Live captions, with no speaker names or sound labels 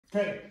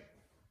Okay,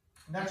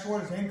 next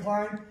one is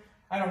incline.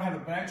 I don't have a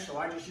bench, so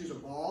I just use a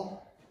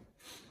ball.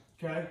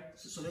 Okay,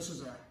 so this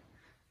is a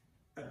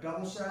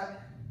double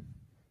set.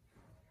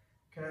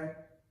 Okay,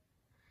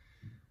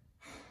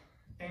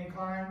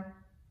 incline.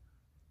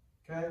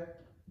 Okay,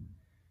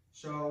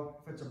 so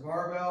if it's a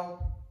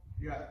barbell,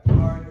 you got the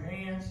bar in your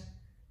hands.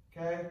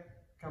 Okay,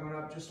 coming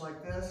up just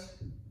like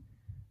this.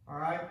 All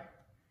right,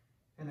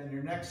 and then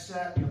your next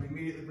set, you'll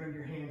immediately bring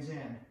your hands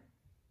in.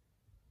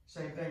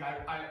 Same thing.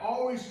 I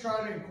always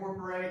try to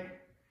incorporate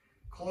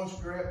close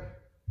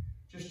grip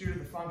just due to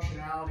the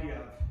functionality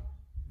of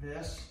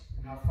this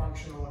and how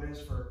functional it is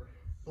for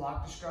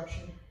block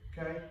destruction.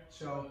 Okay,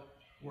 so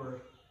we're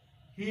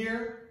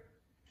here,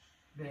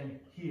 then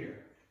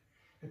here.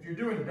 If you're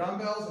doing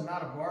dumbbells and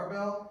not a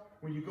barbell,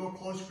 when you go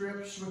close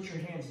grip, switch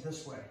your hands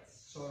this way.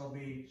 So it'll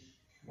be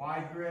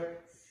wide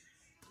grip,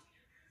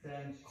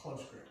 then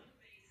close grip.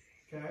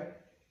 Okay,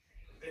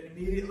 then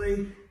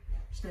immediately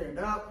stand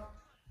up.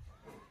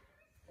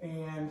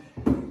 And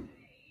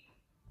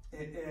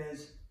it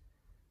is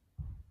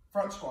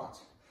front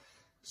squats.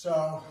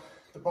 So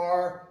the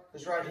bar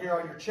is right here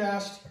on your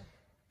chest.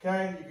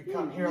 Okay, you can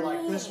come here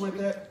like this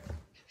with it.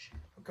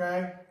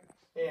 Okay,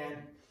 and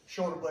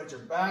shoulder blades are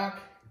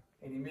back,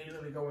 and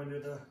immediately go into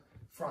the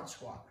front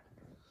squat.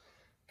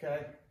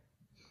 Okay,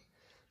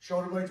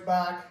 shoulder blades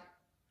back,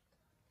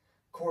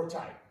 core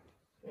tight,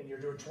 and you're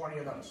doing 20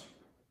 of those.